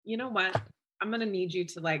You know what? I'm going to need you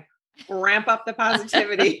to like ramp up the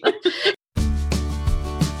positivity.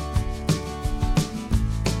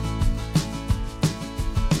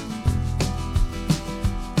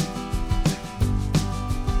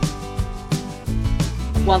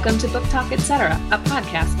 Welcome to Book Talk Etc., a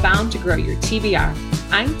podcast bound to grow your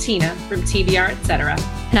TBR. I'm Tina from TBR Etc.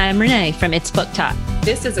 And I'm Renee from It's Book Talk.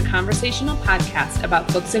 This is a conversational podcast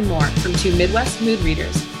about books and more from two Midwest mood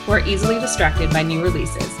readers who are easily distracted by new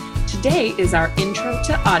releases. Today is our intro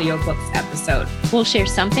to audiobooks episode. We'll share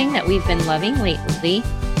something that we've been loving lately,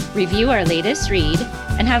 review our latest read,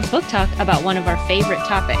 and have book talk about one of our favorite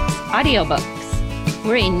topics, audiobooks.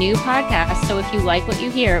 We're a new podcast, so if you like what you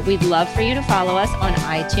hear, we'd love for you to follow us on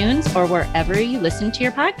iTunes or wherever you listen to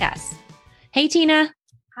your podcasts. Hey, Tina.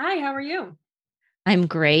 Hi, how are you? I'm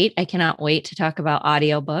great. I cannot wait to talk about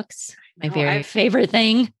audiobooks. My favorite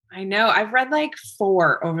thing. I know. I've read like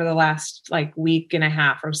 4 over the last like week and a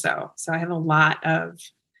half or so. So I have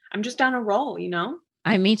I'm just on a roll, you know?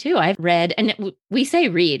 Me too. I've read, and we say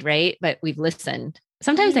read, right? But we've listened.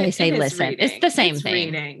 Sometimes I say listen. Reading. It's the same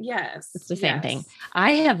thing. Reading. Yes. It's the same thing.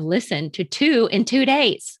 I have listened to 2 in 2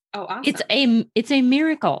 days. Oh, awesome. It's a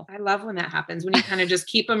miracle. I love when that happens, when you kind of just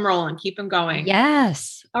keep them rolling, keep them going.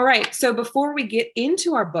 Yes. All right. So before we get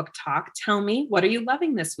into our book talk, tell me, what are you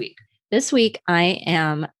loving this week? This week, I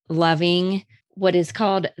am loving what is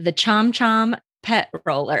called the Chom Chom Pet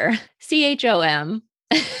Roller. CHOM.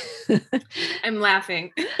 I'm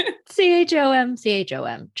laughing. CHOM.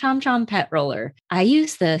 Chom Chom Pet Roller. I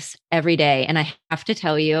use this every day, and I have to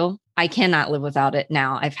tell you, I cannot live without it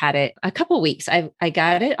now. I've had it a couple weeks. I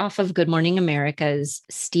got it off of Good Morning America's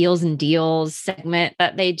Steals and Deals segment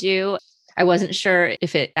that they do. I wasn't sure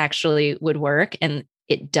if it actually would work, and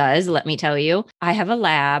it does. Let me tell you, I have a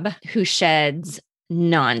lab who sheds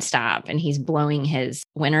nonstop, and he's blowing his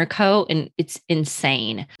winter coat, and it's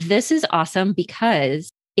insane. This is awesome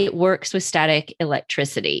because it works with static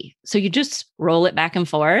electricity. So you just roll it back and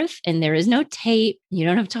forth, and there is no tape. You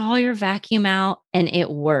don't have to haul your vacuum out, and it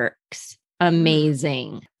works.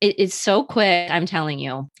 Amazing. It's so quick. I'm telling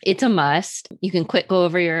you, it's a must. You can quick go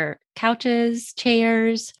over your couches,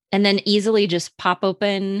 chairs, and then easily just pop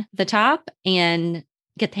open the top and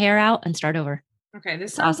get the hair out and start over. Okay.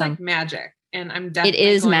 This sounds awesome. Like magic. And I'm definitely It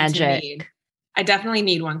is magic. I definitely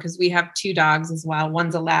need one because we have 2 dogs as well.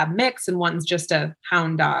 One's a lab mix and one's just a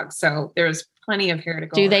hound dog. So there's plenty of hair to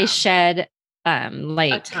go. Do they around. shed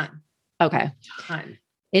a ton? Okay. A ton.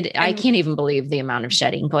 I can't even believe the amount of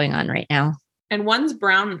shedding going on right now. And one's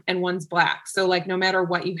brown and one's black. So like no matter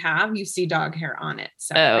what you have, you see dog hair on it.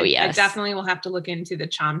 So yes. I definitely will have to look into the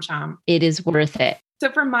Chom Chom. It is worth it.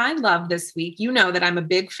 So for my love this week, you know that I'm a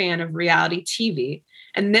big fan of reality TV.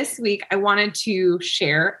 And this week I wanted to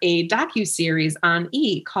share a docuseries on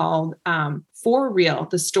E! Called For Real,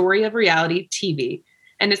 The Story of Reality TV.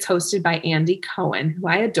 And it's hosted by Andy Cohen, who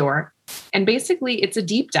I adore. And basically it's a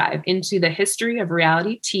deep dive into the history of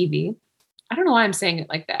reality TV. I don't know why I'm saying it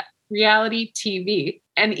like that. Reality TV.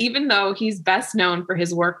 And even though he's best known for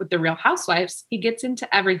his work with The Real Housewives, he gets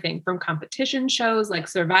into everything from competition shows like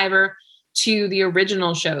Survivor to the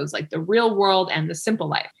original shows like The Real World and The Simple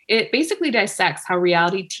Life. It basically dissects how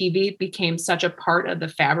reality TV became such a part of the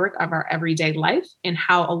fabric of our everyday life and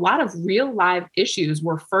how a lot of real live issues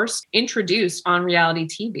were first introduced on reality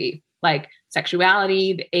TV, like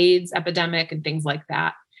sexuality, the AIDS epidemic, and things like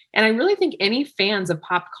that. And I really think any fans of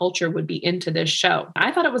pop culture would be into this show.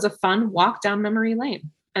 I thought it was a fun walk down memory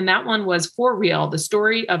lane. And that one was For Real, The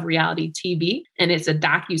Story of Reality TV. And it's a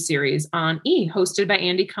docuseries on E! Hosted by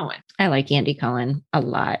Andy Cohen. I like Andy Cohen a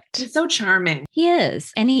lot. He's so charming. He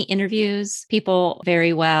is. And he interviews people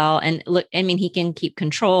very well. And look, I mean, he can keep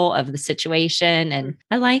control of the situation. And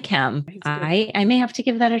I like him. I may have to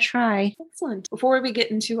give that a try. Excellent. Before we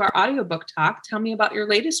get into our audiobook talk, tell me about your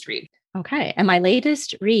latest read. Okay. And my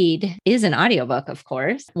latest read is an audiobook, of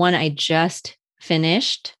course, one I just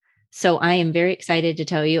finished. So I am very excited to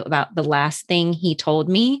tell you about The Last Thing He Told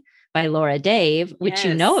Me by Laura Dave, which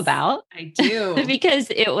you know about. I do. Because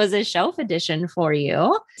it was a shelf edition for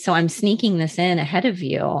you. So I'm sneaking this in ahead of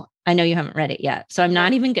you. I know you haven't read it yet. So I'm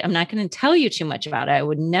not going to tell you too much about it. I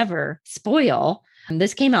would never spoil.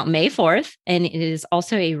 This came out May 4th, and it is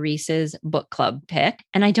also a Reese's book club pick.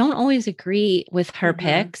 And I don't always agree with her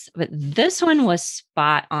picks, but this one was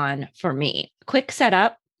spot on for me. Quick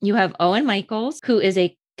setup. You have Owen Michaels, who is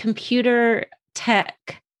a computer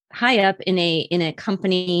tech high up in a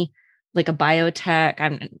company like a biotech.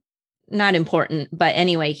 I'm not important, but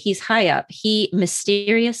anyway, he's high up. He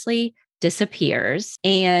mysteriously disappears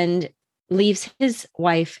and leaves his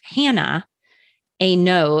wife, Hannah, a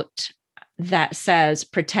note that says,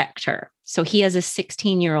 protect her. So he has a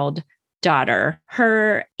 16-year-old daughter.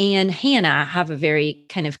 Her and Hannah have a very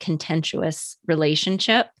kind of contentious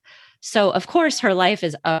relationship. So, of course, her life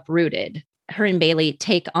is uprooted. Her and Bailey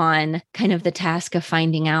take on kind of the task of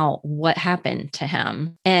finding out what happened to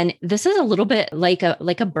him. And this is a little bit like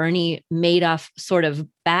a Bernie Madoff sort of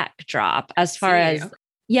backdrop as far as,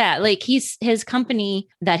 yeah, like his company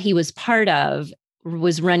that he was part of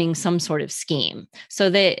was running some sort of scheme.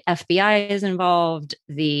 So the FBI is involved,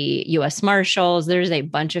 the US Marshals, there's a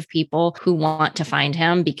bunch of people who want to find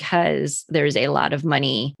him because there's a lot of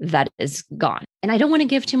money that is gone. And I don't want to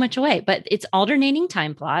give too much away, but it's alternating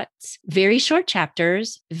time plots, very short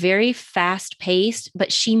chapters, very fast paced,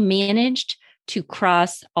 but she managed to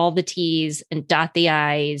cross all the T's and dot the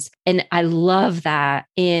I's. And I love that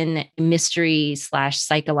in mystery /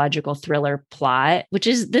 psychological thriller plot,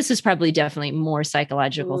 this is probably definitely more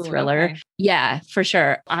psychological thriller. Okay. Yeah, for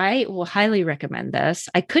sure. I will highly recommend this.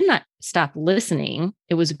 I could not stop listening.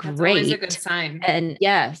 It was great. That's always a good sign. And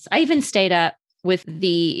yes, I even stayed up with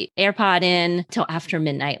the AirPod in till after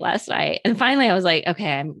midnight last night. And finally I was like,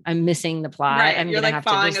 okay, I'm missing the plot. Right. I'm going to have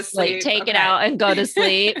to just take it out and go to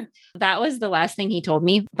sleep. That was The Last Thing He Told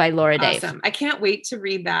Me by Laura Dave. Awesome. I can't wait to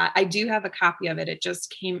read that. I do have a copy of it. It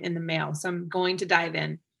just came in the mail. So I'm going to dive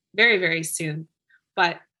in very, very soon.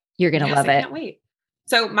 But you're going to love it. I can't wait.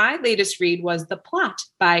 So my latest read was The Plot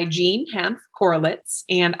by Jean Hanff Korelitz.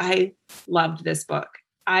 And I loved this book.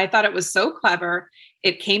 I thought it was so clever.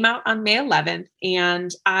 It came out on May 11th,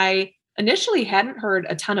 and I initially hadn't heard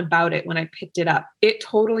a ton about it when I picked it up. It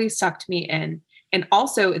totally sucked me in. And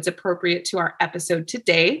also it's appropriate to our episode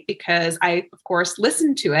today because I, of course,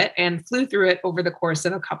 listened to it and flew through it over the course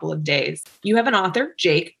of a couple of days. You have an author,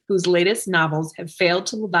 Jake, whose latest novels have failed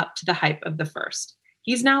to live up to the hype of the first.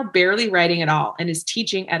 He's now barely writing at all and is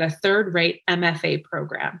teaching at a third-rate MFA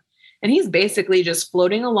program. And he's basically just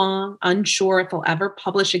floating along, unsure if he'll ever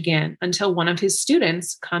publish again until one of his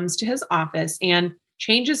students comes to his office and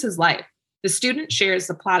changes his life. The student shares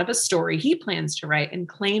the plot of a story he plans to write and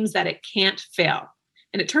claims that it can't fail.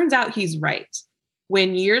 And it turns out he's right.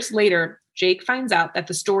 When years later, Jake finds out that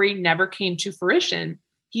the story never came to fruition,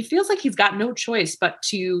 he feels like he's got no choice but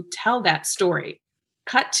to tell that story.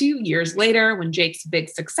 Cut to years later when Jake's a big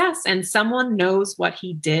success and someone knows what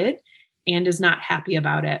he did and is not happy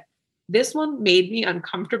about it. This one made me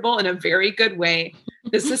uncomfortable in a very good way.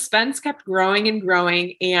 The suspense kept growing and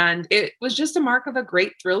growing, and it was just a mark of a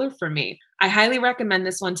great thriller for me. I highly recommend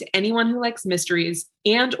this one to anyone who likes mysteries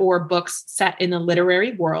and or books set in a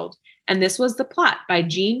literary world. And this was The Plot by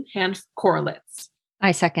Jean Hanff Korelitz.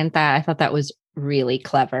 I second that. I thought that was really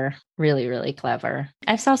clever. Really, really clever.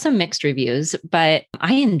 I saw some mixed reviews, but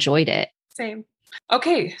I enjoyed it. Same.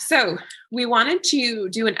 Okay, so we wanted to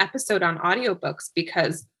do an episode on audiobooks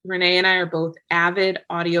because Renee and I are both avid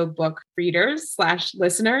audiobook readers /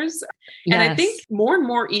 listeners. Yes. And I think more and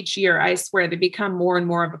more each year, I swear they become more and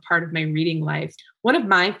more of a part of my reading life. One of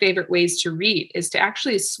my favorite ways to read is to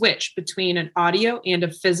actually switch between an audio and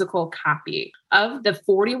a physical copy. Of the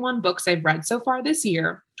 41 books I've read so far this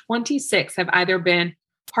year, 26 have either been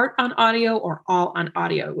part on audio or all on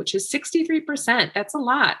audio, which is 63%. That's a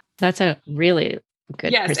lot. That's a really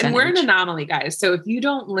good percentage. And we're an anomaly, guys. So if you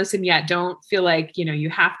don't listen yet, don't feel like, you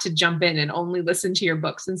have to jump in and only listen to your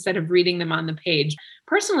books instead of reading them on the page.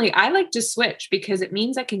 Personally, I like to switch because it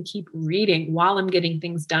means I can keep reading while I'm getting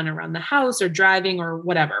things done around the house or driving or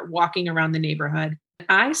whatever, walking around the neighborhood.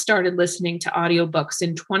 I started listening to audiobooks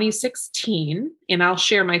in 2016, and I'll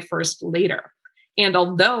share my first later. And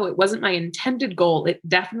although it wasn't my intended goal, it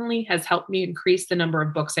definitely has helped me increase the number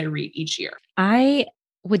of books I read each year. I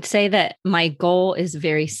would say that my goal is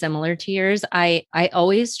very similar to yours. I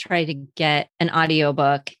always try to get an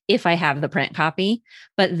audiobook if I have the print copy,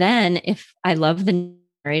 but then if I love the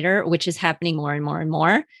narrator, which is happening more and more and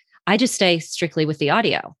more, I just stay strictly with the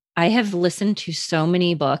audio. I have listened to so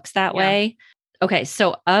many books that way. Okay,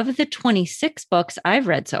 so of the 26 books I've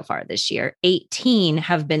read so far this year, 18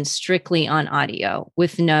 have been strictly on audio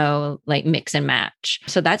with no mix and match.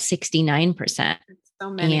 So that's 69%. So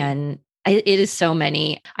many. And it is so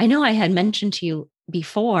many. I know I had mentioned to you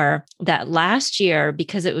before that last year,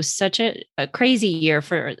 because it was such a crazy year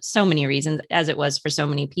for so many reasons, as it was for so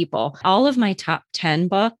many people, all of my top 10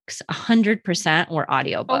 books, 100% were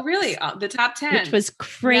audiobooks. Oh, really? The top 10? Which was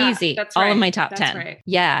crazy. Yeah, that's right. All of my top that's 10. Right.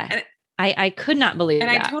 Yeah. And I could not believe that.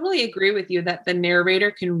 And I totally agree with you that the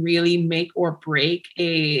narrator can really make or break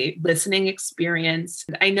a listening experience.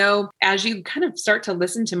 I know as you kind of start to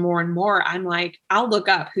listen to more and more, I'm like, I'll look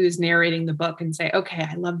up who's narrating the book and say, okay,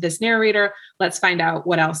 I love this narrator. Let's find out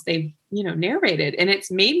what else they've, narrated. And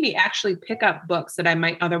it's made me actually pick up books that I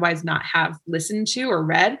might otherwise not have listened to or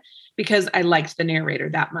read because I liked the narrator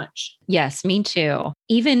that much. Yes, me too.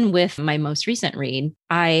 Even with my most recent read,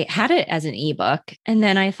 I had it as an ebook. And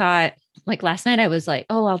then I thought, like last night, I was like,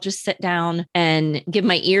 oh, I'll just sit down and give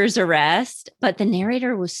my ears a rest. But the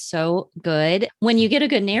narrator was so good. When you get a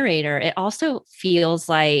good narrator, it also feels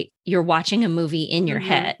like you're watching a movie in your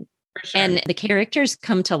head. For sure. And the characters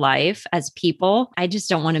come to life as people. I just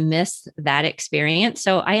don't want to miss that experience.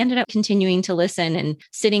 So I ended up continuing to listen and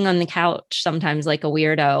sitting on the couch sometimes like a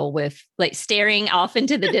weirdo with like staring off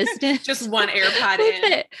into the distance. Just one AirPod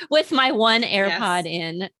in. With my one AirPod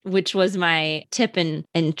in, which was my tip and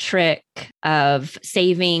trick of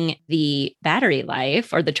saving the battery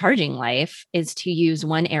life or the charging life, is to use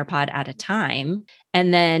one AirPod at a time.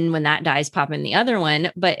 And then when that dies, pop in the other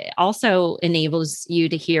one, but it also enables you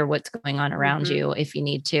to hear what's going on around you if you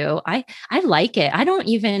need to. I like it. I don't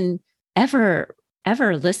even ever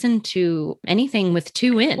listen to anything with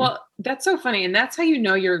two in. Well, that's so funny. And that's how you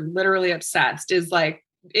know you're literally obsessed, is like,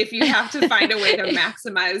 if you have to find a way to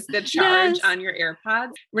maximize the charge on your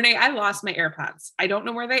AirPods. Renee, I lost my AirPods. I don't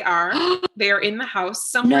know where they are. They are in the house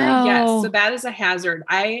somewhere. No. Yes. So that is a hazard.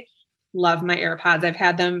 I love my AirPods. I've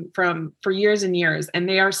had them for years and years, and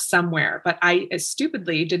they are somewhere, but I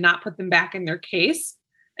stupidly did not put them back in their case,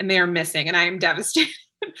 and they are missing, and I am devastated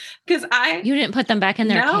because you didn't put them back in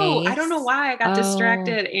their case. I don't know why I got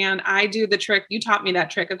distracted, and I do the trick. You taught me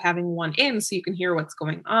that trick of having one in so you can hear what's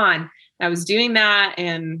going on. I was doing that,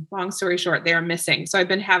 and long story short, they are missing. So I've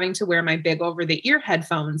been having to wear my big over the ear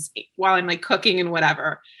headphones while I'm like cooking and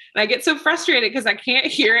whatever. And I get so frustrated because I can't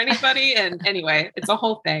hear anybody. And anyway, it's a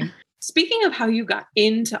whole thing. Speaking of how you got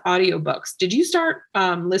into audiobooks, did you start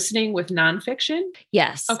listening with nonfiction?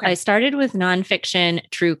 Yes. Okay. I started with nonfiction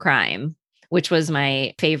true crime, which was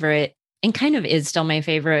my favorite and kind of is still my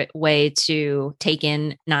favorite way to take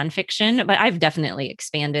in nonfiction, but I've definitely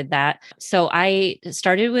expanded that. So I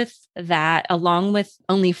started with that along with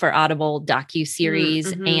Only for Audible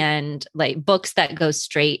docuseries and like books that go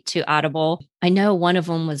straight to Audible. I know one of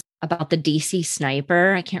them was about the DC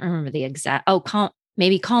sniper. I can't remember the exact,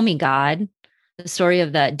 maybe Call Me God, the story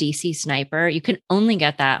of the DC sniper. You can only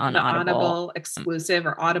get that on Audible exclusive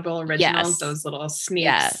or Audible originals, those little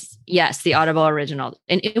sneaks. Yes, the Audible original.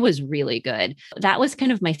 And it was really good. That was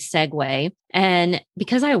kind of my segue. And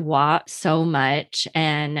because I walk so much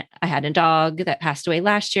and I had a dog that passed away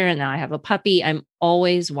last year and now I have a puppy, I'm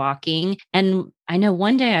always walking. And I know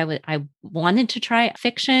one day I wanted to try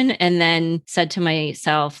fiction and then said to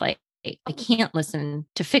myself, like, I can't listen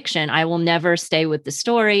to fiction. I will never stay with the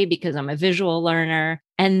story because I'm a visual learner.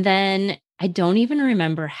 And then I don't even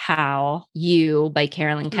remember how You by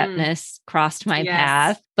Carolyn Kepnes crossed my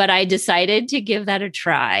path, but I decided to give that a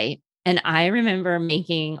try. And I remember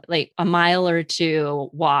making like a mile or two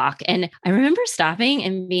walk. And I remember stopping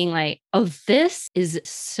and being like, oh, this is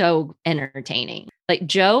so entertaining. Like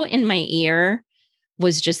Joe in my ear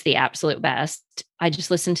was just the absolute best. I just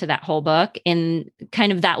listened to that whole book and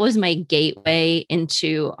kind of that was my gateway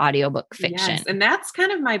into audiobook fiction. Yes, and that's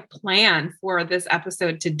kind of my plan for this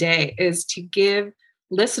episode today, is to give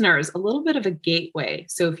listeners a little bit of a gateway.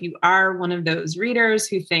 So if you are one of those readers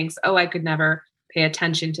who thinks, oh, I could never pay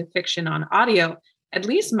attention to fiction on audio, at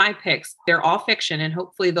least my picks, they're all fiction, and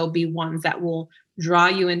hopefully they'll be ones that will draw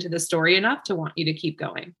you into the story enough to want you to keep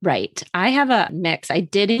going. Right. I have a mix. I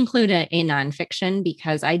did include a nonfiction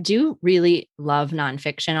because I do really love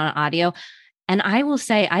nonfiction on audio. And I will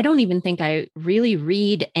say, I don't even think I really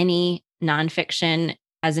read any nonfiction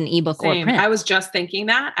as an ebook or print. I was just thinking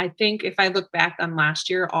that. I think if I look back on last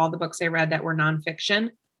year, all the books I read that were nonfiction,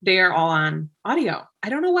 they are all on audio. I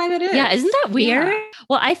don't know why that is. Yeah. Isn't that weird? Yeah.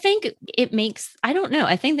 Well, I think it makes, I don't know.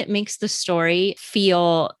 I think that makes the story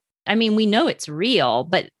feel, I mean, we know it's real,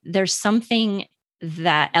 but there's something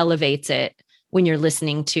that elevates it when you're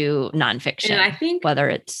listening to nonfiction. And I think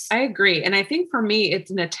I agree. And I think for me,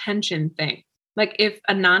 it's an attention thing. Like if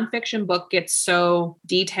a nonfiction book gets so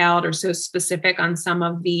detailed or so specific on some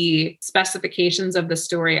of the specifications of the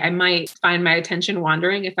story, I might find my attention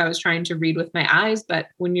wandering if I was trying to read with my eyes. But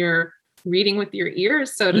when you're reading with your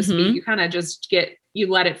ears, so to speak, you kind of just you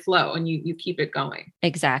let it flow and you keep it going.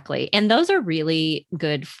 Exactly. And those are really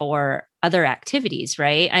good for other activities,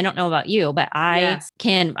 right? I don't know about you, but I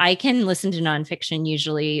can listen to nonfiction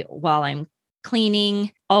usually while I'm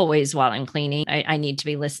cleaning, always while I'm cleaning. I need to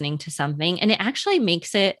be listening to something, and it actually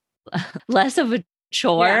makes it less of a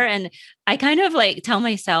chore. Yeah. And I kind of like tell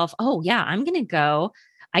myself, oh yeah, I'm going to go.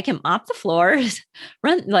 I can mop the floors,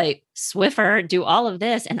 run like Swiffer, do all of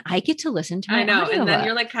this, and I get to listen to my audiobook. And then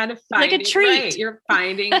you're like kind of finding, like a treat. Right, you're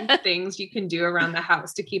finding things you can do around the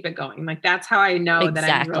house to keep it going. Like that's how I know that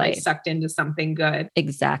I'm really sucked into something good.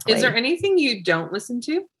 Exactly. Is there anything you don't listen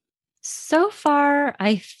to? So far,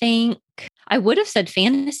 I think I would have said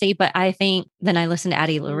fantasy, but I think then I listened to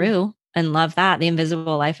Addie LaRue and love that, The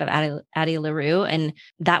Invisible Life of Addie LaRue. And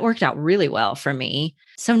that worked out really well for me.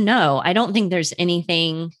 So no, I don't think there's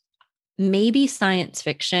anything, maybe science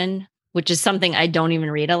fiction, which is something I don't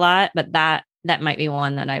even read a lot, but that might be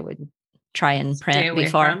one that I would try and Stay print away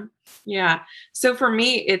before. from. Yeah. So for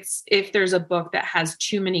me, it's if there's a book that has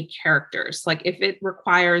too many characters, like if it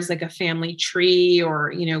requires like a family tree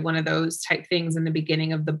or, one of those type things in the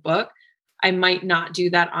beginning of the book, I might not do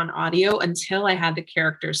that on audio until I had the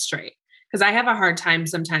characters straight. Because I have a hard time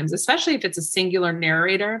sometimes, especially if it's a singular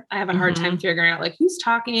narrator, I have a hard time figuring out like who's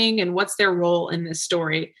talking and what's their role in this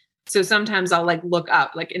story. So sometimes I'll like look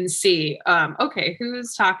up like and see, okay,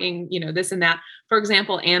 who's talking, this and that. For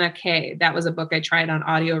example, Anna Kay, that was a book I tried on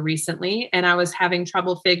audio recently, and I was having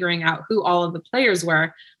trouble figuring out who all of the players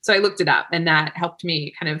were. So I looked it up, and that helped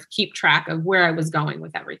me kind of keep track of where I was going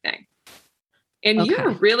with everything. And you're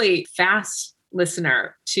a really fast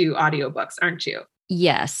listener to audiobooks, aren't you?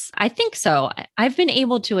 Yes, I think so. I've been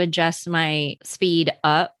able to adjust my speed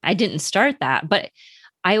up. I didn't start that, but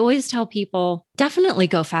I always tell people definitely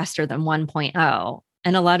go faster than 1.0.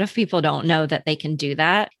 And a lot of people don't know that they can do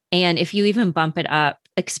that. And if you even bump it up,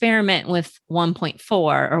 experiment with 1.4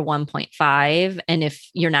 or 1.5. And if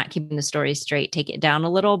you're not keeping the story straight, take it down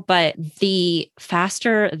a little. But the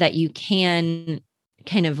faster that you can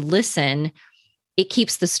kind of listen, it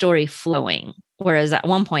keeps the story flowing. Whereas at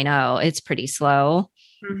 1.0, it's pretty slow.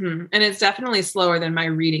 Mm-hmm. And it's definitely slower than my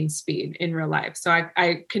reading speed in real life. So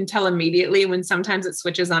I can tell immediately when sometimes it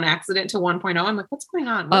switches on accident to 1.0. I'm like, what's going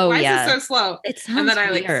on? Why is it so slow? It sounds and then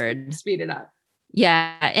I weird. like speed it up.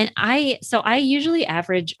 Yeah. And I usually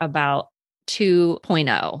average about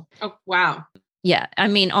 2.0. Oh, wow. Yeah. I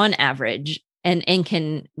mean, on average, and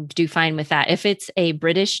can do fine with that. If it's a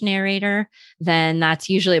British narrator, then that's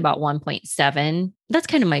usually about 1.7. That's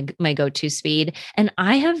kind of my go-to speed. And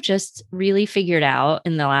I have just really figured out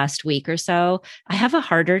in the last week or so, I have a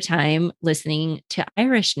harder time listening to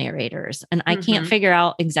Irish narrators, and I can't figure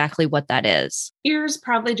out exactly what that is. Ears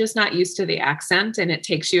probably just not used to the accent, and it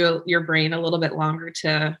takes your brain a little bit longer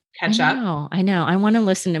to catch up. I know. I want to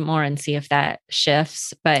listen to more and see if that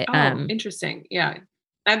shifts. But interesting. Yeah.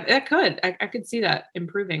 I could see that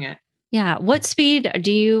improving it. Yeah. What speed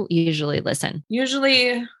do you usually listen?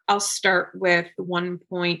 Usually I'll start with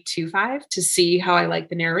 1.25 to see how I like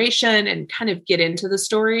the narration and kind of get into the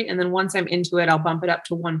story. And then once I'm into it, I'll bump it up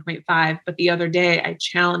to 1.5. But the other day I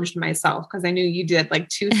challenged myself because I knew you did like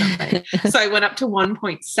 2 something. So I went up to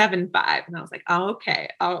 1.75 and I was like, oh, okay.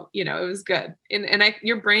 It was good. And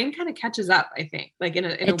your brain kind of catches up, I think, like in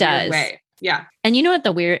a weird way. Yeah. And you know what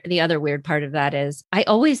the other weird part of that is? I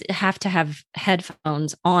always have to have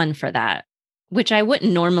headphones on for that, which I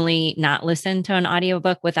wouldn't normally not listen to an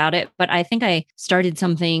audiobook without it. But I think I started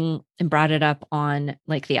something and brought it up on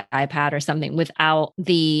like the iPad or something without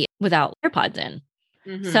AirPods in.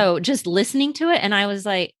 Mm-hmm. So just listening to it. And I was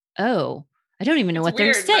like, oh, I don't even know what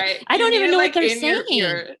they're saying. Right? I don't even know what they're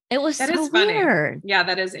saying. It was so weird. Yeah,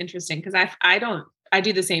 that is interesting because I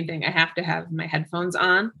do the same thing. I have to have my headphones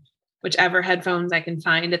on. Whichever headphones I can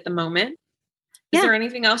find at the moment. Is there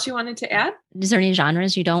anything else you wanted to add? Is there any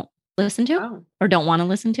genres you don't listen to or don't want to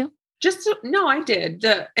listen to? No, I did.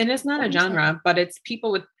 And it's not a genre, but it's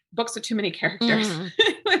people with books with too many characters.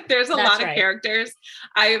 There's a lot of characters.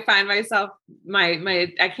 I find myself, I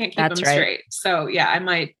can't keep them straight. So yeah, I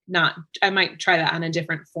might try that on a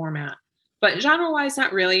different format, but genre wise,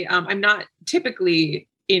 not really. I'm not typically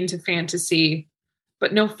into fantasy,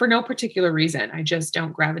 but for no particular reason. I just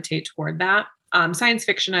don't gravitate toward that. Science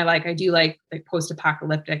fiction I do like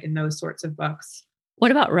post-apocalyptic and those sorts of books. What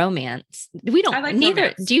about romance? We don't. I like neither.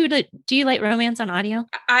 Romance. Do you like romance on audio?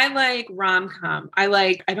 I like rom-com.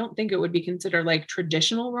 I don't think it would be considered like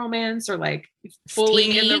traditional romance or like fully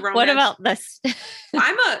steamy? In the romance. What about this?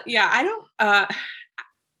 I don't.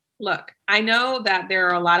 Look, I know that there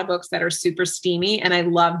are a lot of books that are super steamy, and I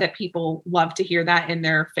love that people love to hear that in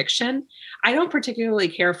their fiction. I don't particularly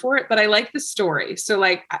care for it, but I like the story. So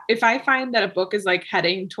like, if I find that a book is like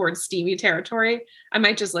heading towards steamy territory, I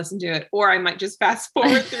might just listen to it, or I might just fast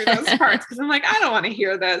forward through those parts because I'm like, I don't want to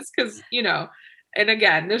hear this because, and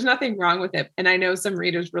again, there's nothing wrong with it. And I know some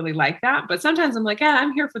readers really like that, but sometimes I'm like, yeah,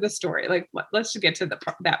 I'm here for the story. Like, let's just get to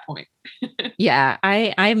that point. Yeah,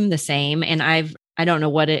 I'm the same. And I don't know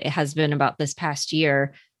what it has been about this past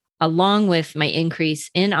year. Along with my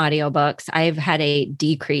increase in audiobooks, I've had a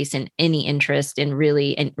decrease in any interest in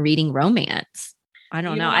reading romance. I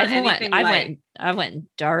don't know. I went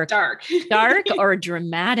dark or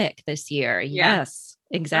dramatic this year. Yeah. Yes,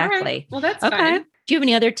 exactly. Right. Well, that's fine. Do Do you have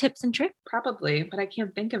any other tips and tricks? Probably, but I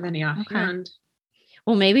can't think of any offhand.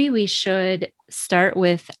 Well, maybe we should start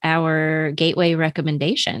with our gateway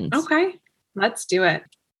recommendations. Okay, let's do it.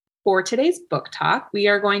 For today's book talk, we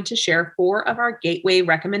are going to share 4 of our gateway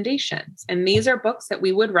recommendations. And these are books that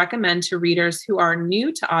we would recommend to readers who are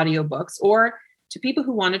new to audiobooks or to people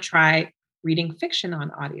who want to try reading fiction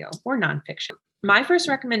on audio or nonfiction. My first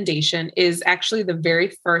recommendation is actually the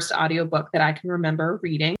very first audiobook that I can remember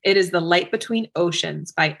reading. It is The Light Between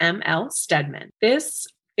Oceans by M.L. Stedman. This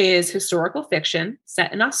is historical fiction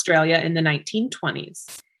set in Australia in the 1920s.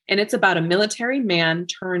 And it's about a military man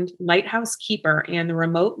turned lighthouse keeper and the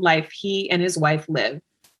remote life he and his wife live.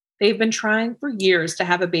 They've been trying for years to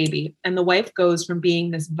have a baby, and the wife goes from being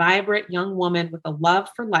this vibrant young woman with a love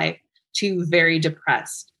for life to very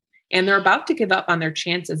depressed. And they're about to give up on their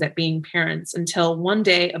chances at being parents until one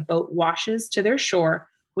day a boat washes to their shore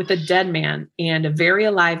with a dead man and a very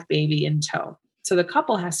alive baby in tow. So the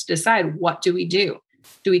couple has to decide, what do we do?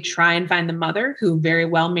 Do we try and find the mother, who very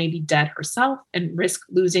well may be dead herself, and risk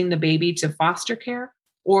losing the baby to foster care,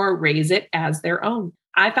 or raise it as their own?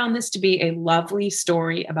 I found this to be a lovely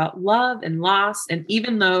story about love and loss. And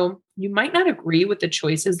even though you might not agree with the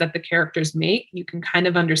choices that the characters make, you can kind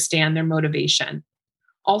of understand their motivation.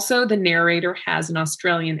 Also, the narrator has an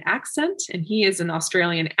Australian accent, and he is an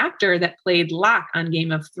Australian actor that played Locke on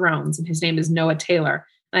Game of Thrones, and his name is Noah Taylor.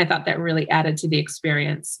 And I thought that really added to the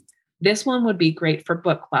experience. This one would be great for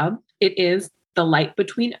book club. It is The Light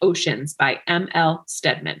Between Oceans by M.L.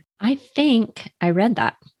 Stedman. I think I read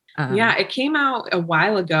that. Yeah, it came out a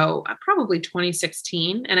while ago, probably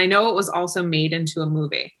 2016. And I know it was also made into a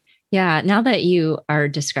movie. Yeah, now that you are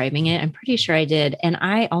describing it, I'm pretty sure I did. And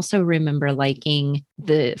I also remember liking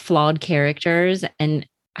the flawed characters. And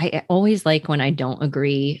I always like when I don't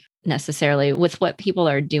agree necessarily with what people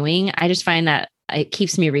are doing. I just find that it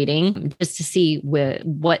keeps me reading just to see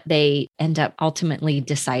what they end up ultimately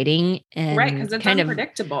deciding. And right, because it's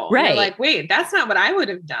unpredictable. Right. You're like, wait, that's not what I would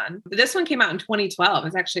have done. This one came out in 2012.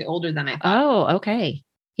 It's actually older than I thought. Oh, okay.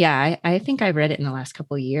 Yeah, I think I've read it in the last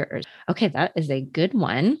couple of years. Okay, that is a good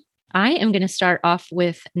one. I am going to start off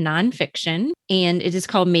with nonfiction, and it is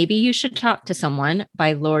called Maybe You Should Talk to Someone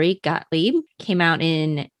by Lori Gottlieb. Came out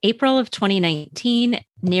in April of 2019,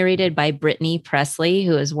 narrated by Brittany Presley,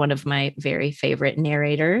 who is one of my very favorite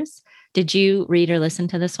narrators. Did you read or listen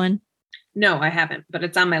to this one? No, I haven't, but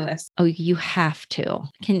it's on my list. Oh, you have to.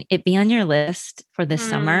 Can it be on your list for this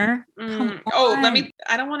summer? Oh,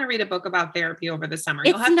 I don't want to read a book about therapy over the summer.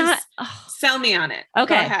 You'll have to sell me on it.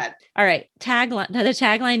 Okay. Go ahead. All right. Tagline. The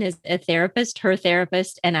tagline is a therapist, her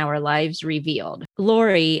therapist, and our lives revealed.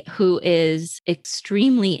 Lori, who is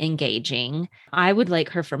extremely engaging, I would like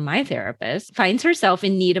her for my therapist, finds herself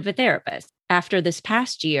in need of a therapist. After this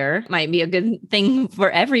past year, might be a good thing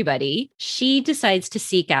for everybody, she decides to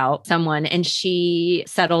seek out someone, and she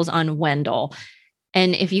settles on Wendell.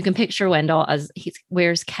 And if you can picture Wendell, as he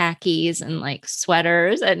wears khakis and like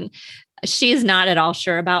sweaters, and she is not at all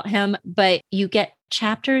sure about him, but you get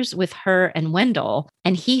chapters with her and Wendell,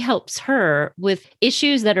 and he helps her with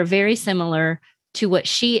issues that are very similar to what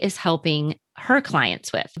she is helping her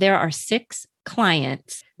clients with. There are 6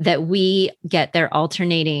 clients that we get their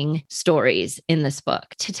alternating stories in this book.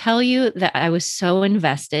 To tell you that I was so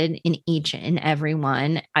invested in each and every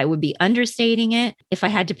one, I would be understating it. If I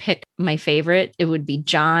had to pick my favorite, it would be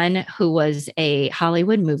John, who was a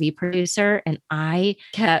Hollywood movie producer. And I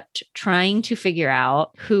kept trying to figure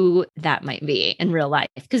out who that might be in real life,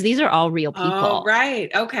 because these are all real people. Oh, right.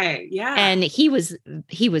 Okay. Yeah. And he was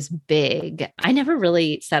big. I never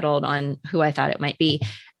really settled on who I thought it might be.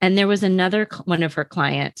 And there was another one of her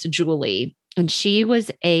clients, Julie, and she was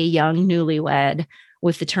a young newlywed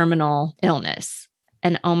with a terminal illness.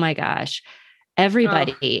 And oh my gosh,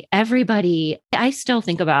 everybody, I still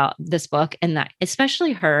think about this book, and that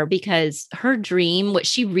especially her, because her dream, what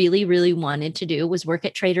she really, really wanted to do was work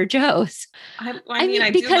at Trader Joe's.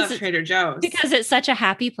 I do love Trader Joe's. Because it's such a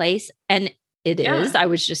happy place. And it is. I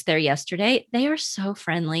was just there yesterday. They are so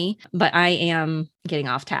friendly, but I am getting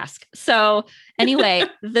off task. So anyway,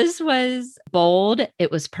 this was bold.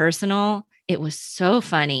 It was personal. It was so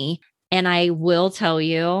funny. And I will tell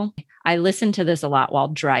you, I listened to this a lot while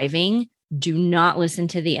driving. Do not listen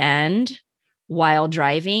to the end while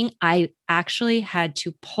driving. I actually had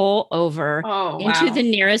to pull over into the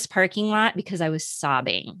nearest parking lot because I was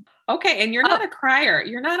sobbing. Okay. And you're not a crier.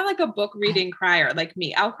 You're not like a book reading crier like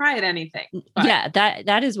me. I'll cry at anything. But. Yeah,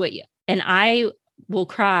 that is what and I will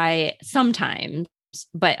cry sometimes,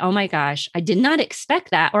 but oh my gosh, I did not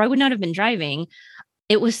expect that, or I would not have been driving.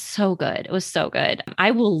 It was so good. It was so good.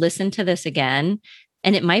 I will listen to this again.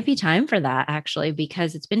 And it might be time for that actually,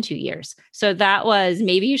 because it's been 2 years. So that was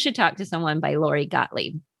Maybe You Should Talk to Someone by Lori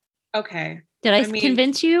Gottlieb. Okay. Did I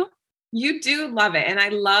convince you? You do love it. And I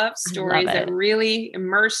love stories that really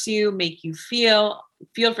immerse you, make you feel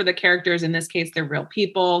for the characters. In this case, they're real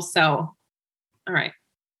people. So, all right.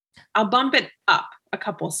 I'll bump it up a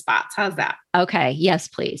couple spots. How's that? Okay. Yes,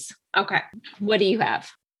 please. Okay. What do you have?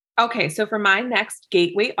 Okay, so for my next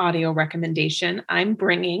Gateway audio recommendation, I'm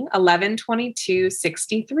bringing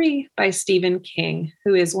 11/22/63 by Stephen King,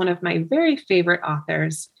 who is one of my very favorite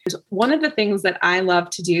authors. One of the things that I love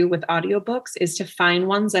to do with audiobooks is to find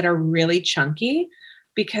ones that are really chunky,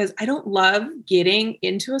 because I don't love getting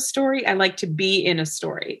into a story. I like to be in a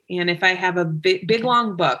story. And if I have a big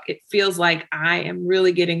long book, it feels like I am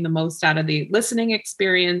really getting the most out of the listening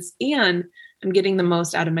experience, and I'm getting the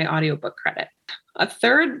most out of my audiobook credit. A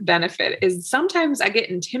third benefit is sometimes I get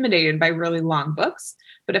intimidated by really long books,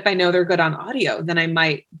 but if I know they're good on audio, then I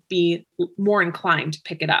might be more inclined to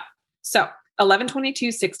pick it up. So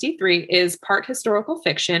 11/22/63 is part historical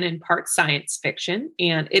fiction and part science fiction,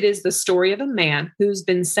 and it is the story of a man who's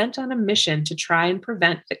been sent on a mission to try and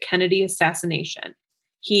prevent the Kennedy assassination.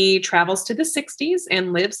 He travels to the 60s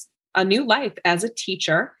and lives a new life as a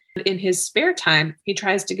teacher. In his spare time, he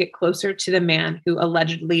tries to get closer to the man who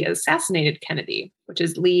allegedly assassinated Kennedy, which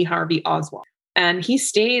is Lee Harvey Oswald. And he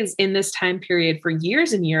stays in this time period for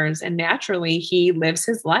years and years. And naturally, he lives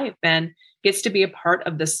his life and gets to be a part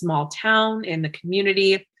of the small town and the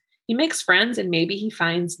community. He makes friends and maybe he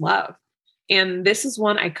finds love. And this is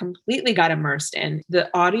one I completely got immersed in. The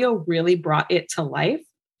audio really brought it to life.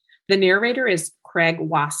 The narrator is Craig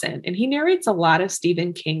Wasson, and he narrates a lot of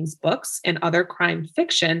Stephen King's books and other crime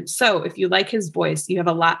fiction. So if you like his voice, you have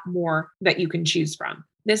a lot more that you can choose from.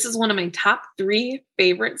 This is one of my top 3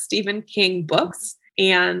 favorite Stephen King books,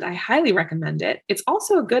 and I highly recommend it. It's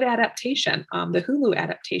also a good adaptation. The Hulu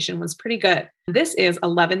adaptation was pretty good. This is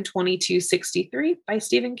 11/22/63 by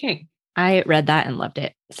Stephen King. I read that and loved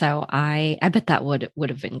it. So I bet that would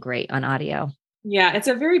have been great on audio. Yeah, it's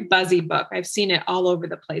a very buzzy book. I've seen it all over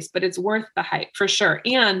the place, but it's worth the hype for sure.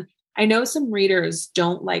 And I know some readers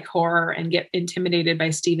don't like horror and get intimidated by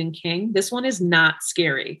Stephen King. This one is not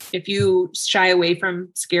scary. If you shy away from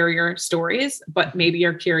scarier stories, but maybe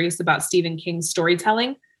you're curious about Stephen King's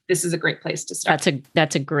storytelling, this is a great place to start.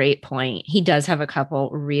 That's a great point. He does have a couple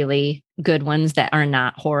really good ones that are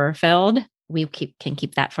not horror filled. We can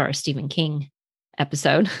keep that for our Stephen King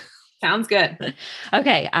episode. Sounds good.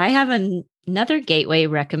 Okay, I have another Gateway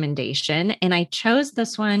recommendation, and I chose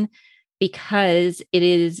this one because it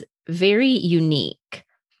is very unique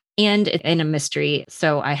and in a mystery.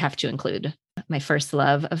 So I have to include my first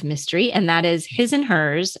love of mystery, and that is His and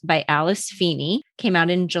Hers by Alice Feeney. Came out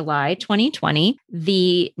in July 2020.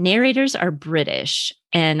 The narrators are British,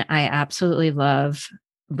 and I absolutely love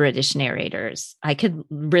British narrators. I could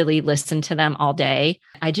really listen to them all day.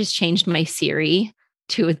 I just changed my Siri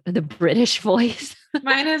to the British voice.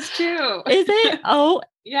 Mine is too. Is it? Oh,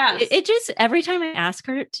 yeah. It just, every time I ask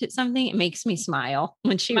her to something, it makes me smile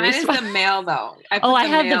when she Mine is the male though. I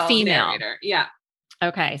have the female. Narrator. Yeah.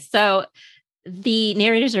 Okay. So the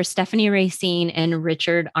narrators are Stephanie Racine and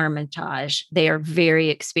Richard Armitage. They are very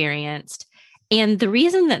experienced. And the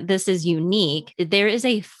reason that this is unique, there is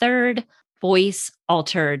a third voice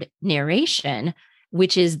altered narration,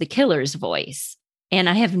 which is the killer's voice. And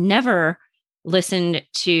I have never listened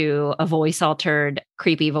to a voice altered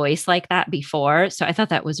creepy voice like that before. So I thought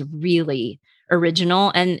that was really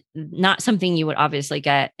original and not something you would obviously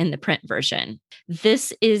get in the print version.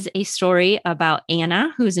 This is a story about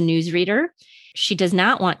Anna, who's a newsreader. She does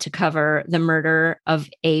not want to cover the murder of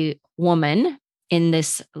a woman in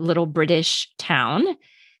this little British town.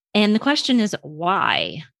 And the question is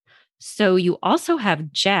why? So you also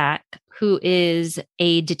have Jack, who is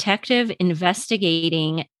a detective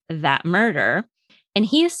investigating that murder, and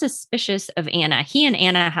he is suspicious of Anna. He and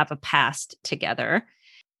Anna have a past together.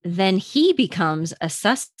 Then he becomes a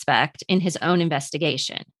suspect in his own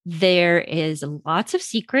investigation. There is lots of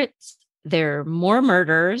secrets. There are more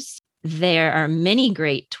murders. There are many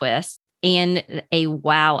great twists and a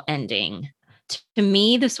wow ending. To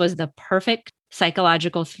me, this was the perfect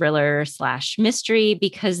psychological thriller / mystery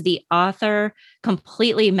because the author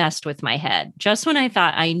completely messed with my head. Just when I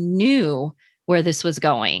thought I knew where this was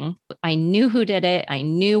going, I knew who did it, I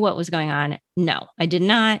knew what was going on. No, I did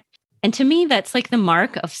not. And to me, that's like the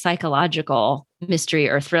mark of psychological mystery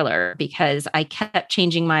or thriller because I kept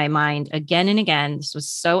changing my mind again and again. This was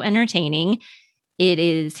so entertaining. It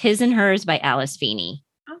is His and Hers by Alice Feeney.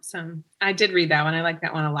 Awesome. I did read that one. I like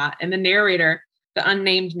that one a lot. And the narrator, the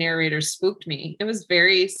unnamed narrator, spooked me. It was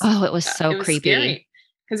very it was so creepy.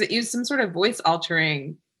 because it used some sort of voice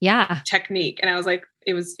altering Yeah, technique. And I was like,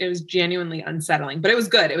 it was genuinely unsettling, but it was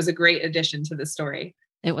good. It was a great addition to the story.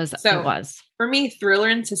 it was. So It was. for me, thriller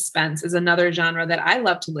and suspense is another genre that I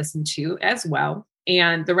love to listen to as well.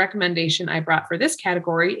 And the recommendation I brought for this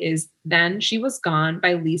category is Then She Was Gone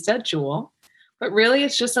by Lisa Jewell. But really,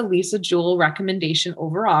 it's just a Lisa Jewell recommendation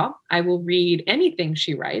overall. I will read anything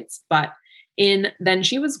she writes, but in Then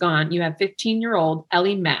She Was Gone, you have 15-year-old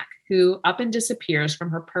Ellie Mack, who up and disappears from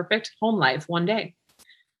her perfect home life one day.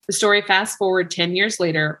 The story fast forward 10 years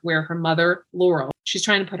later, where her mother, Laurel, she's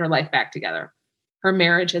trying to put her life back together. Her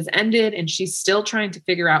marriage has ended, and she's still trying to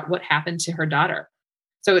figure out what happened to her daughter.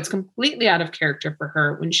 So it's completely out of character for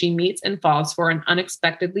her when she meets and falls for an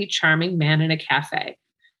unexpectedly charming man in a cafe.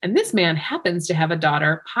 And this man happens to have a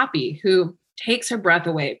daughter, Poppy, who takes her breath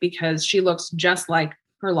away because she looks just like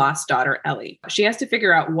her lost daughter, Ellie. She has to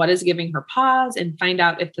figure out what is giving her pause and find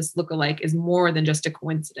out if this lookalike is more than just a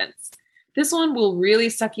coincidence. This one will really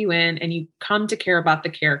suck you in and you come to care about the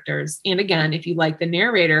characters. And again, if you like the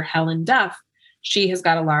narrator, Helen Duff, she has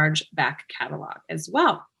got a large back catalog as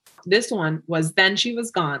well. This one was Then She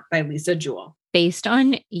Was Gone by Lisa Jewell. Based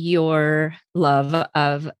on your love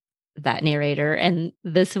of that narrator and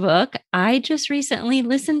this book, I just recently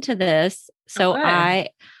listened to this. So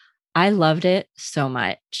Okay. I loved it so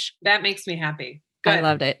much. That makes me happy. Good. I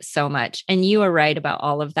loved it so much. And you are right about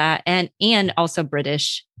all of that. And also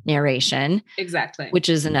British narration, Exactly. which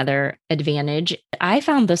is another advantage. I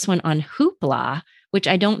found this one on Hoopla, which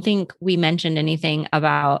I don't think we mentioned anything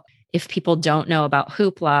about. If people don't know about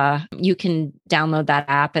Hoopla, you can download that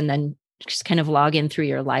app and then just kind of log in through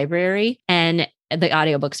your library, and the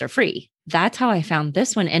audiobooks are free. That's how I found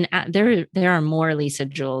this one. And there are more Lisa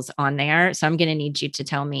Jewells on there. So I'm going to need you to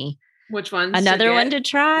tell me which ones another one to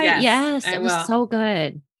try. Yes, I it was will. so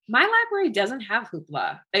good. My library doesn't have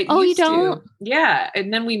Hoopla. It Oh, you used to. don't? Yeah.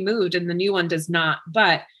 And then we moved and the new one does not.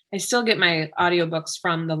 But I still get my audiobooks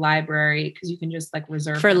from the library because you can just like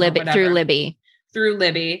reserve For them or Libby, whatever. Through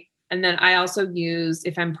Libby. And then I also use,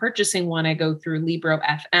 if I'm purchasing one, I go through Libro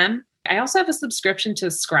FM. I also have a subscription to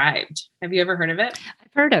Scribed. Have you ever heard of it?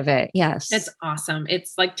 I've heard of it. Yes. It's awesome.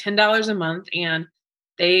 It's like $10 a month and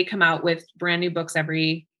they come out with brand new books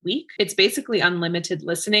every week. It's basically unlimited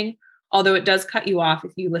listening, although it does cut you off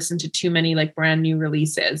if you listen to too many like brand new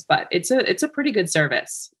releases, but it's a pretty good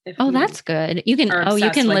service. That's good. You can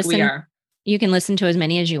listen. You can listen to as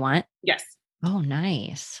many as you want. Yes. Oh,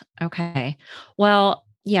 nice. Okay. Well,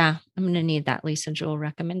 yeah, I'm going to need that Lisa Jewell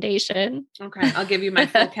recommendation. Okay. I'll give you my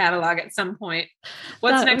full catalog at some point.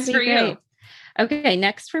 What's next for you? Okay.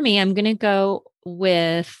 Next for me, I'm going to go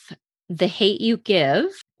with The Hate You Give,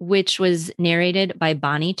 which was narrated by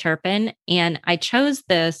Bonnie Turpin. And I chose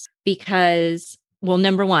this because, well,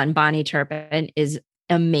 number one, Bonnie Turpin is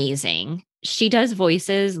amazing. She does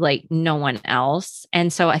voices like no one else.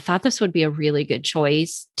 And so I thought this would be a really good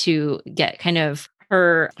choice to get kind of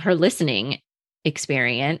her listening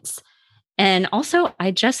experience. And also, I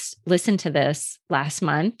just listened to this last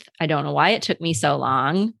month. I don't know why it took me so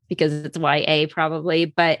long because it's YA probably,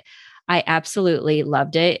 but I absolutely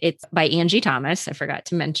loved it. It's by Angie Thomas. I forgot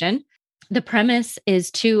to mention. The premise is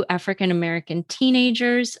two African-American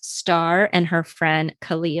teenagers, Star and her friend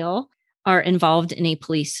Khalil, are involved in a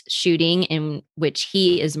police shooting in which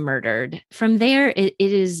he is murdered. From there, it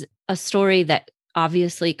is a story that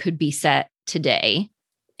obviously could be set today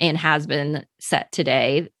and has been set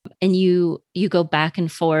today. And you go back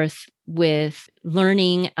and forth with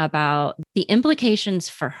learning about the implications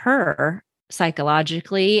for her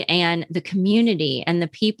psychologically and the community and the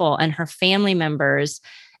people and her family members.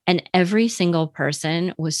 And every single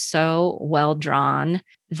person was so well drawn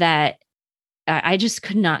that I just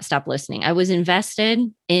could not stop listening. I was invested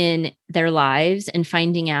in their lives and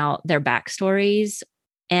finding out their backstories,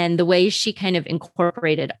 and the way she kind of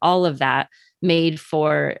incorporated all of that made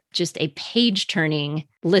for just a page turning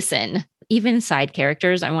listen. Even side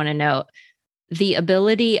characters, I want to note the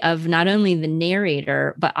ability of not only the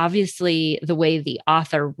narrator, but obviously the way the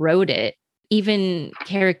author wrote it. Even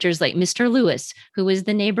characters like Mr. Lewis, who was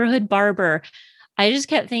the neighborhood barber. I just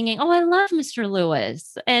kept thinking, oh, I love Mr.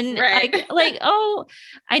 Lewis. And right.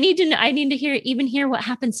 I need to hear what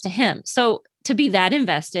happens to him. So to be that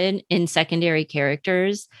invested in secondary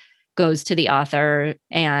characters goes to the author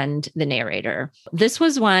and the narrator. This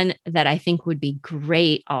was one that I think would be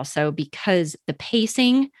great also because the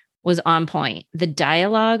pacing was on point. The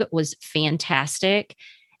dialogue was fantastic.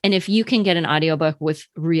 And if you can get an audiobook with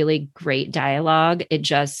really great dialogue, it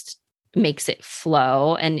just makes it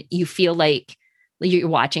flow. And you feel like You're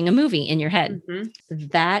watching a movie in your head. Mm-hmm.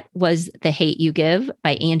 That was The Hate U Give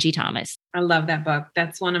by Angie Thomas. I love that book.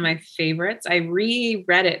 That's one of my favorites. I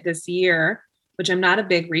reread it this year, which I'm not a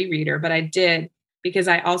big rereader, but I did because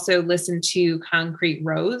I also listened to Concrete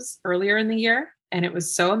Rose earlier in the year. And it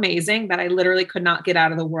was so amazing that I literally could not get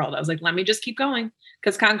out of the world. I was like, let me just keep going,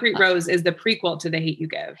 because Concrete Rose is the prequel to The Hate U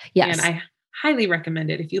Give. Yes. And I highly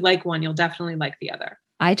recommend it. If you like one, you'll definitely like the other.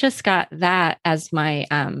 I just got that as my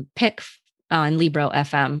pick on Libro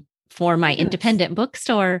FM for my independent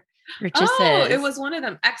bookstore purchases. Oh, it was one of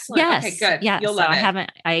them. Excellent. Yes. Okay, good. Yeah. You'll so love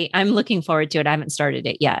it. I'm looking forward to it. I haven't started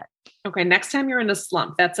it yet. Okay. Next time you're in a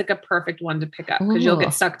slump, that's like a perfect one to pick up because you'll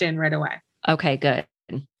get sucked in right away. Okay, good.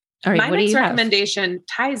 All right. My what next do you recommendation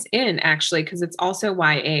ties in actually, because it's also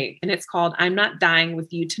YA, and it's called I'm Not Dying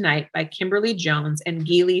with You Tonight by Kimberly Jones and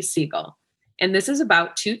Geely Siegel. And this is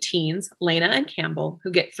about two teens, Lena and Campbell,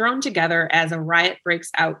 who get thrown together as a riot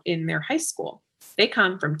breaks out in their high school. They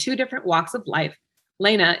come from two different walks of life.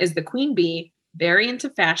 Lena is the queen bee, very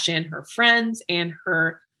into fashion, her friends, and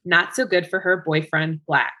her not so good for her boyfriend,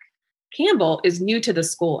 Black. Campbell is new to the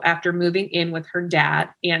school after moving in with her dad,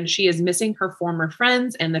 and she is missing her former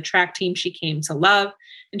friends and the track team she came to love.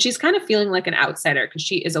 And she's kind of feeling like an outsider because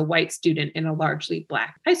she is a white student in a largely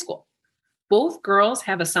Black high school. Both girls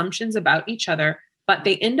have assumptions about each other, but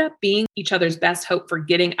they end up being each other's best hope for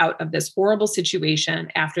getting out of this horrible situation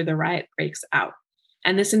after the riot breaks out.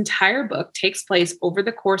 And this entire book takes place over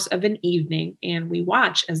the course of an evening, and we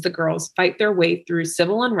watch as the girls fight their way through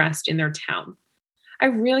civil unrest in their town. I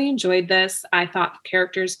really enjoyed this. I thought the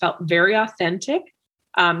characters felt very authentic.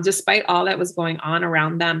 Despite all that was going on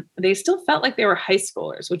around them, they still felt like they were high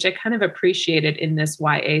schoolers, which I kind of appreciated in this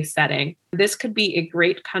YA setting. This could be a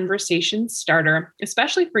great conversation starter,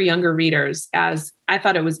 especially for younger readers, as I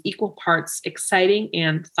thought it was equal parts exciting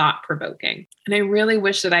and thought-provoking. And I really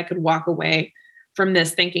wish that I could walk away from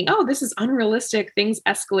this thinking, oh, this is unrealistic. Things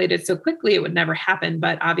escalated so quickly, it would never happen.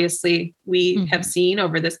 But obviously, we have seen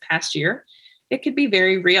over this past year, it could be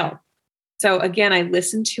very real. So again, I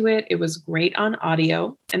listened to it. It was great on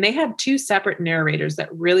audio. And they had two separate narrators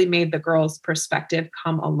that really made the girls' perspective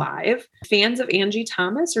come alive. Fans of Angie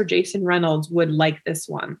Thomas or Jason Reynolds would like this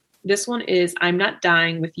one. This one is I'm Not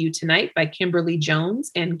Dying with You Tonight by Kimberly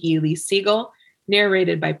Jones and Geely Siegel,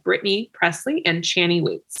 narrated by Brittany Presley and Channing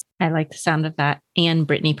Waits. I like the sound of that. And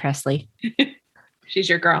Brittany Presley. She's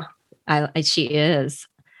your girl. She is.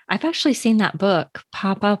 I've actually seen that book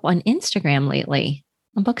pop up on Instagram lately.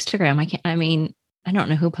 On Bookstagram. I don't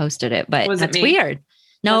know who posted it, but that's weird.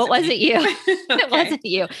 No, it wasn't you. It wasn't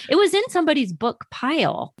you. It was in somebody's book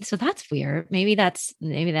pile. So that's weird. Maybe that's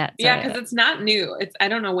yeah, because it's not new. I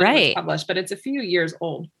don't know when it was published, but it's a few years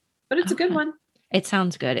old. But it's a good one. It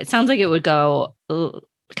sounds good. It sounds like it would go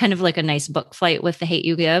kind of like a nice book flight with The Hate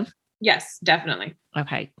U Give. Yes, definitely.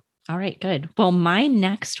 Okay. All right, good. Well, my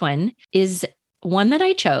next one is one that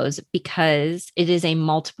I chose because it is a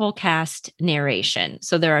multiple cast narration.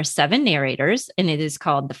 So there are 7 narrators, and it is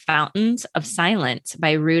called The Fountains of Silence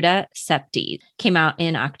by Ruta Septi. Came out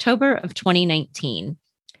in October of 2019.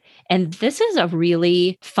 And this is a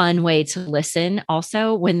really fun way to listen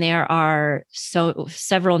also when there are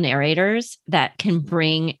several narrators that can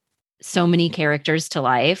bring so many characters to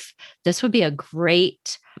life. This would be a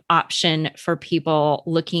great option for people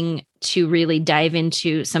looking to really dive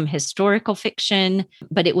into some historical fiction,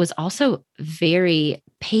 but it was also very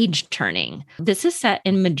page turning. This is set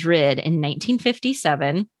in Madrid in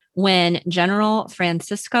 1957 when General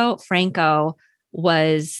Francisco Franco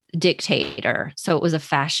was dictator. So it was a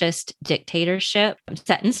fascist dictatorship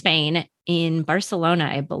set in Spain, in Barcelona,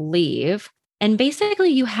 I believe. And basically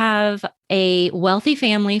you have a wealthy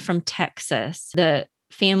family from Texas. The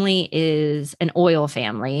family is an oil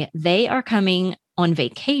family. They are coming on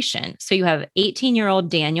vacation. So you have 18-year-old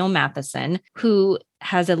Daniel Matheson, who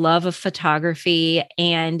has a love of photography,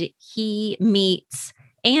 and he meets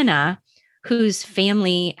Anna, whose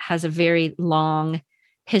family has a very long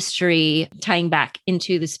history tying back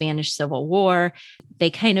into the Spanish Civil War. They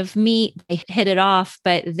kind of meet, they hit it off,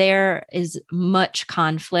 but there is much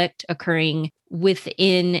conflict occurring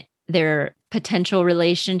within their potential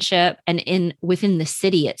relationship and within the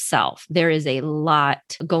city itself. There is a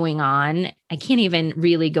lot going on. I can't even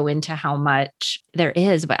really go into how much there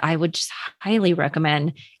is, but I would just highly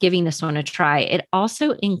recommend giving this one a try. It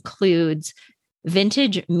also includes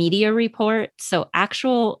vintage media reports, so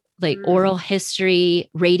actual oral history,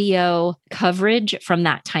 radio coverage from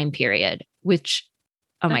that time period, which,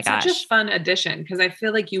 oh my gosh. Such a fun addition, because I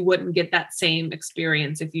feel like you wouldn't get that same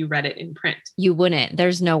experience if you read it in print. You wouldn't.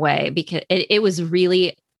 There's no way, because it was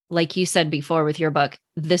really, like you said before with your book,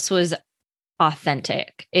 this was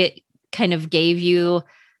authentic. kind of gave you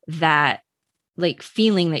that like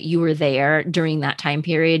feeling that you were there during that time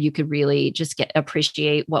period. You could really just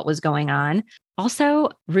appreciate what was going on. Also,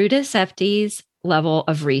 Ruta Septi's level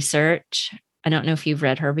of research. I don't know if you've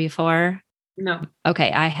read her before. No.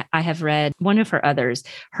 Okay. I have read one of her others.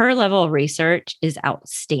 Her level of research is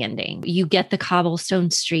outstanding. You get the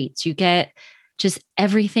cobblestone streets, you get just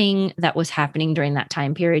everything that was happening during that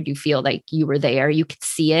time period. You feel like you were there, you could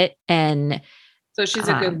see it. And so she's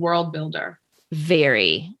a good world builder.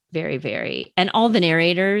 Very, very, very. And all the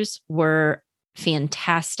narrators were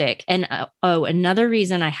fantastic. And another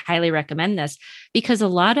reason I highly recommend this, because a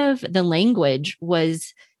lot of the language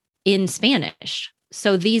was in Spanish.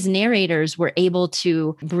 So these narrators were able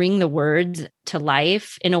to bring the words to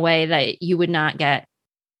life in a way that you would not get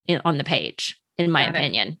on the page, in my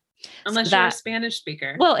opinion. Unless you're a Spanish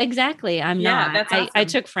speaker. Well, exactly. I'm not. That's awesome. I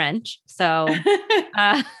took French. So,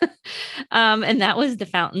 and that was The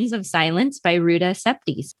Fountains of Silence by Ruta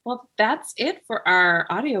Septis. Well, that's it for our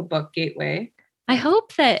audiobook gateway. I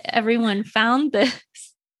hope that everyone found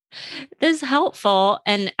this helpful.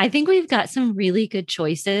 And I think we've got some really good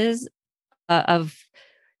choices of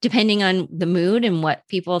depending on the mood and what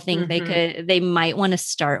people think they might want to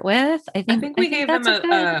start with. I think we gave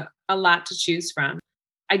them a lot to choose from.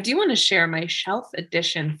 I do want to share my shelf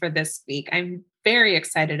edition for this week. I'm very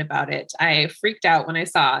excited about it. I freaked out when I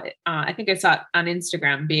saw it. I think I saw it on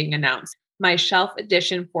Instagram being announced. My shelf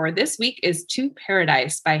edition for this week is To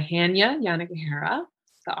Paradise by Hanya Yanagihara,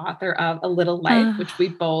 the author of A Little Life, which we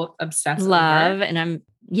both obsess love. over. And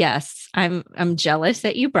I'm jealous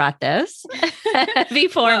that you brought this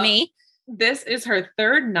before me. This is her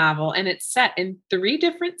third novel, and it's set in 3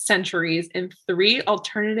 different centuries in 3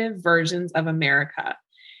 alternative versions of America.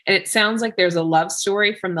 And it sounds like there's a love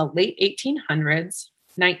story from the late 1800s,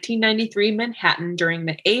 1993 Manhattan during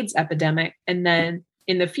the AIDS epidemic, and then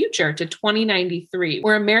in the future to 2093,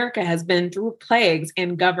 where America has been through plagues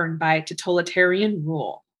and governed by totalitarian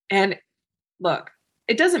rule. And look,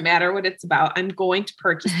 it doesn't matter what it's about. I'm going to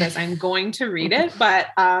purchase this. I'm going to read it. But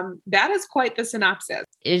that is quite the synopsis.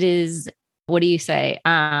 It is, what do you say?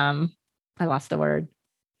 I lost the word.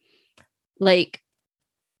 Like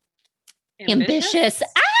ambitious.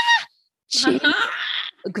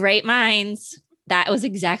 Great minds. That was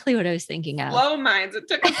exactly what I was thinking of. Slow minds. It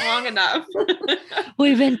took us long enough.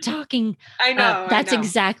 We've been talking. I know. That's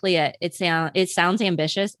exactly it. It sounds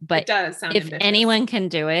ambitious, but it does sound if ambitious. Anyone can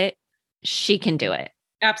do it, she can do it.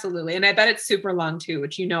 Absolutely. And I bet it's super long too,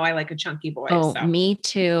 which I like a chunky boy. Oh, so. Me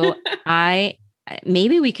too.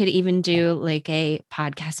 Maybe we could even do like a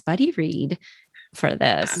podcast buddy read for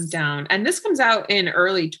this. I'm down. And this comes out in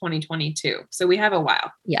early 2022. So we have a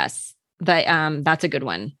while. Yes. But that's a good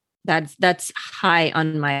one. That's high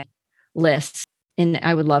on my list. And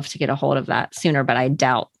I would love to get a hold of that sooner, but I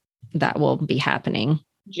doubt that will be happening.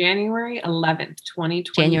 January 11th,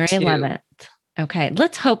 2022. January 11th. Okay.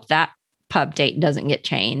 Let's hope that pub date doesn't get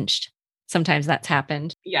changed. Sometimes that's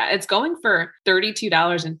happened. Yeah, it's going for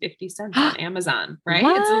 $32.50 on Amazon, right?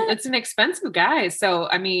 It's an expensive guy. So,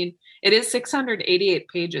 I mean, it is 688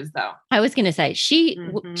 pages though. I was going to say, she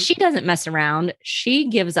doesn't mess around. She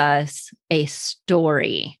gives us a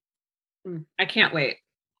story. I can't wait.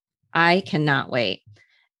 I cannot wait.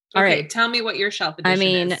 All right. Tell me what your shelf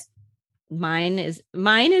edition is. Mine is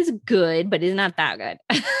good, but it's not that good.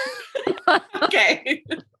 Okay.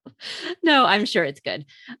 No, I'm sure it's good.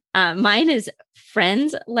 Mine is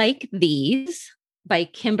Friends Like These by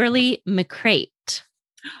Kimberly McCreight.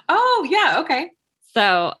 Oh, yeah. Okay.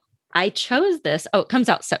 So I chose this. Oh, it comes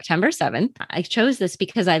out September 7th. I chose this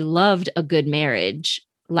because I loved A Good Marriage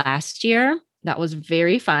last year. That was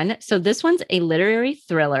very fun. So this one's a literary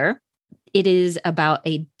thriller. It is about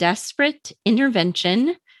a desperate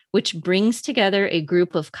intervention which brings together a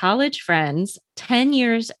group of college friends 10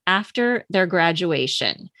 years after their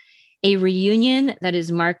graduation. A reunion that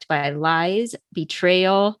is marked by lies,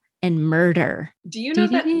 betrayal, and murder. Do you know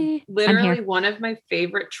that literally one of my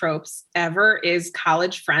favorite tropes ever is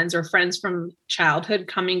college friends or friends from childhood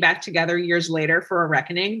coming back together years later for a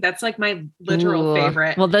reckoning? That's like my literal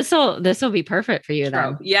favorite. Well, this will be perfect for you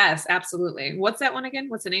trope. Then. Yes, absolutely. What's that one again?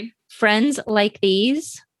 What's the name? Friends Like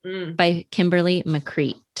These by Kimberly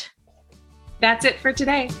McCreight. That's it for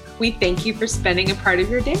today. We thank you for spending a part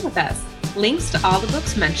of your day with us. Links to all the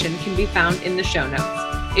books mentioned can be found in the show notes.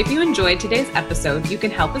 If you enjoyed today's episode, you can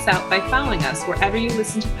help us out by following us wherever you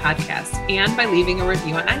listen to podcasts and by leaving a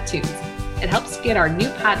review on iTunes. It helps get our new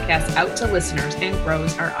podcast out to listeners and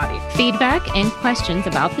grows our audience. Feedback and questions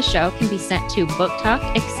about the show can be sent to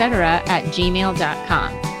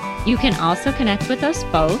booktalketc@gmail.com. You can also connect with us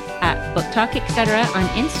both at booktalketc on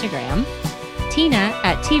Instagram Tina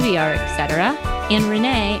at TBR Etc., and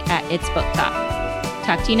Renee at It's Book Talk.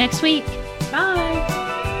 Talk to you next week. Bye.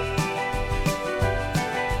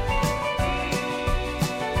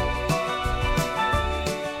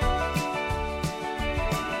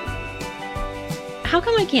 How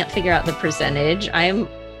come I can't figure out the percentage? I'm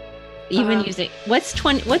even using what's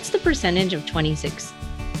the percentage of 26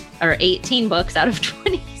 or 18 books out of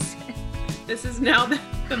 26? This is now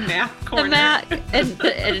the math corner. The math,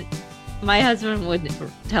 and my husband would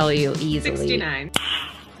tell you easily. 69.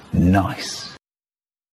 Nice.